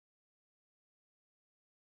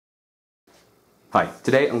Hi,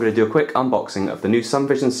 today I'm going to do a quick unboxing of the new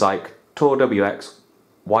Sumvision Psyc Torre WX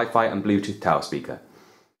Wi-Fi and Bluetooth tower speaker.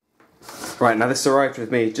 Right, now this arrived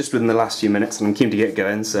with me just within the last few minutes and I'm keen to get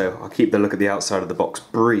going, so I'll keep the look at the outside of the box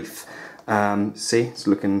brief. See, it's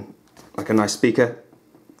looking like a nice speaker.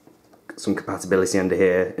 Got some compatibility under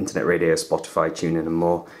here, internet radio, Spotify, TuneIn and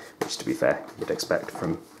more, which to be fair, you'd expect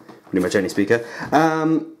from pretty much any speaker.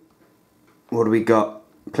 What do we got?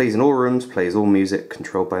 Plays in all rooms, plays all music,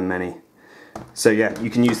 controlled by many. So yeah, you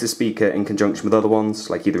can use the speaker in conjunction with other ones,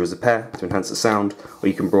 like either as a pair to enhance the sound, or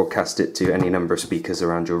you can broadcast it to any number of speakers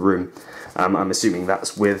around your room. I'm assuming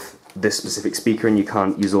that's with this specific speaker and you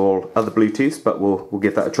can't use all other Bluetooths, but we'll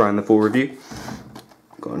give that a try in the full review.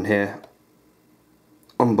 Got on here,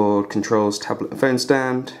 onboard controls, tablet and phone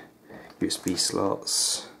stand, USB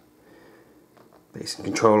slots, basic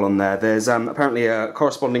control on there. There's apparently a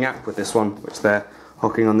corresponding app with this one, which they're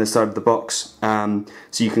hocking on this side of the box, so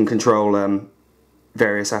you can control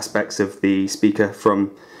various aspects of the speaker from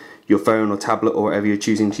your phone or tablet or whatever you're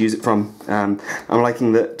choosing to use it from. I'm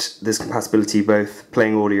liking that there's compatibility both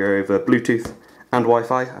playing audio over Bluetooth and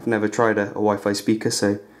Wi-Fi. I've never tried a Wi-Fi speaker,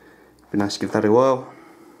 so it'd be nice to give that a whirl.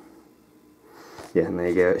 Yeah, and there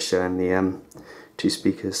you go, it's showing the two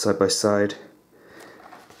speakers side by side.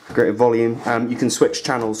 Great volume. You can switch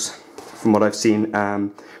channels from what I've seen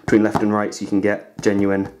between left and right, so you can get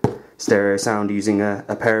genuine stereo sound using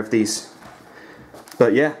a pair of these.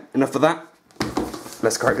 But yeah, enough of that.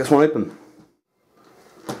 Let's crack this one open.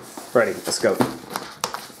 Ready, let's go.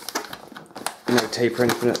 No tape or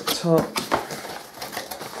anything at the top.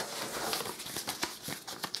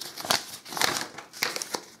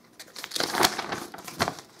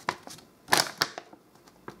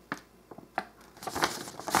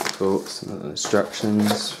 Cool, some other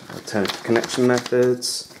instructions, alternative connection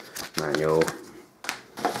methods, manual.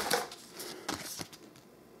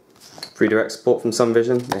 Free direct support from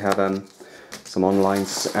Sumvision. They have some online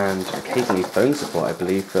and occasionally phone support, I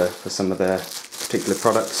believe, for some of their particular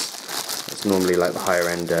products. It's normally like the higher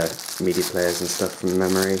end media players and stuff from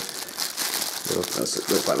memory. It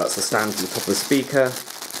looks like that's the stand from the top of the speaker.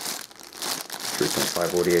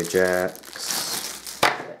 3.5 audio jacks.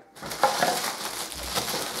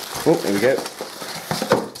 Oh, there we go.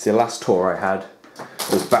 So the last tour I had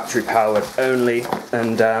was battery powered only,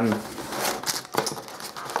 and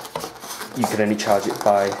you could only charge it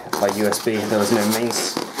by USB. There was no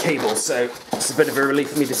mains cable, so it's a bit of a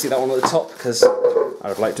relief for me to see that one at the top, because I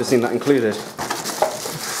would like to have seen that included.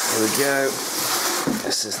 There we go.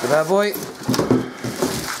 This is the bad boy.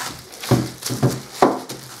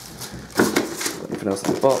 Anything else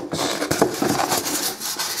in the box?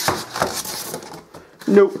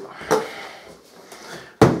 Nope.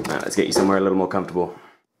 Now let's get you somewhere a little more comfortable.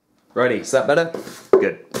 Righty, is that better?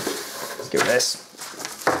 Good. Let's get rid of this.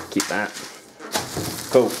 Keep that.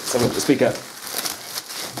 Cool, let's have a look at the speaker.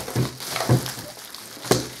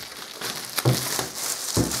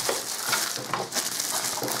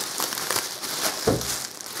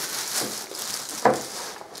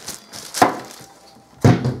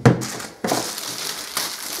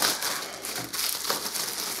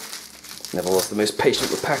 Never was the most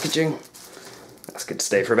patient with packaging. That's good to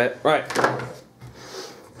stay for a bit. Right.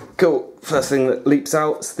 Cool. First thing that leaps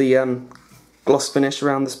out is the gloss finish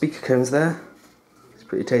around the speaker cones there. It's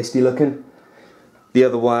pretty tasty looking. The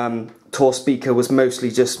other one, Torre speaker, was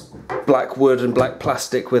mostly just black wood and black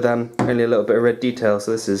plastic with only a little bit of red detail,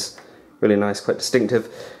 so this is really nice, quite distinctive.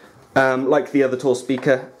 Like the other Torre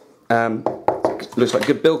speaker, looks like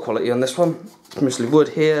good build quality on this one. It's mostly wood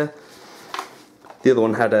here. The other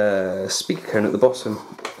one had a speaker cone at the bottom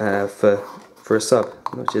for a sub,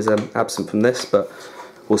 which is absent from this, but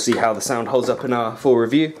we'll see how the sound holds up in our full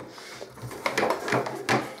review.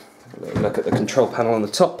 Look at the control panel on the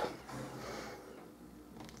top.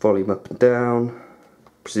 Volume up and down.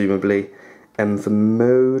 Presumably M for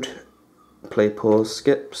mode. Play, pause,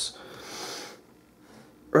 skips.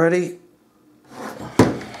 Ready?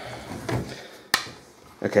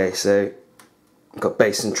 Okay, so I've got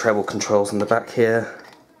bass and treble controls on the back here.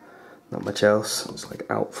 Not much else. It's like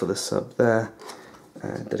out for the sub there.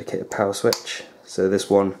 Dedicated power switch. So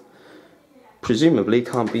this one presumably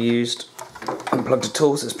can't be used unplugged at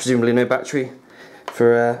all, so there's presumably no battery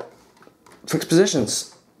for fixed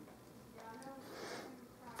positions.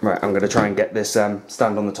 Right, I'm going to try and get this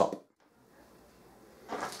stand on the top.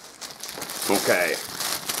 Okay.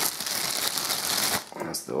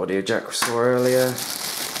 That's the audio jack we saw earlier.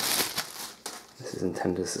 This is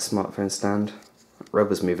intended as a smartphone stand.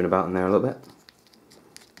 Rubber's moving about in there a little bit.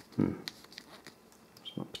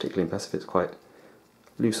 It's not particularly impressive, it's quite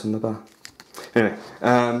loose on the bar. Anyway,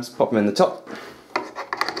 let's pop them in the top.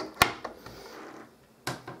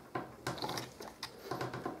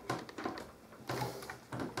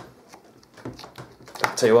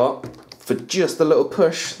 tell you what, for just a little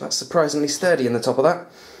push, that's surprisingly sturdy in the top of that.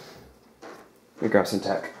 Let me grab some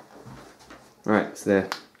tech. Right, so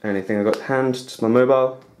the only thing I've got to hand, just my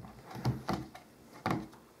mobile.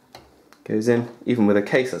 Goes in, even with a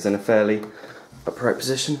case that's in a fairly upright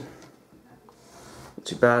position. Not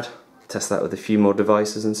too bad. Test that with a few more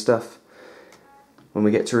devices and stuff when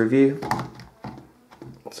we get to review.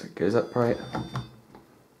 So it goes upright.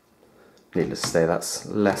 Needless to say, that's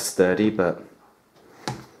less sturdy, but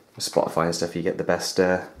with Spotify and stuff you get the best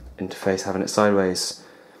interface having it sideways.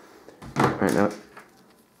 Right, now,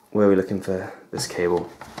 where are we looking for this cable?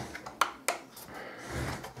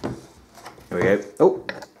 There we go. Oh,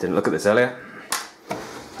 didn't look at this earlier.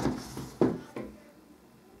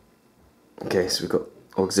 Okay, so we've got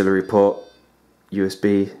auxiliary port,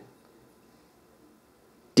 USB,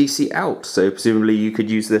 DC out, so presumably you could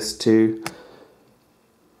use this to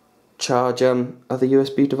charge other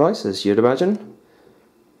USB devices, you'd imagine.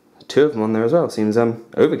 2 of them on there as well, seems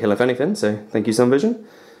overkill if anything, so thank you Sumvision.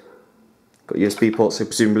 Got USB ports, so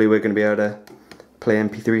presumably we're going to be able to play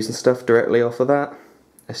MP3s and stuff directly off of that.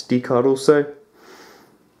 SD card also.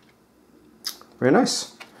 Very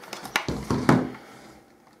nice.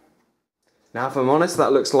 Now if I'm honest,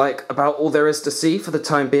 that looks like about all there is to see for the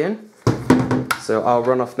time being. So I'll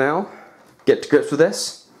run off now, get to grips with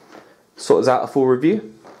this, sort us out a full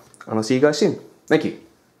review, and I'll see you guys soon. Thank you.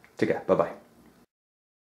 Take care. Bye bye.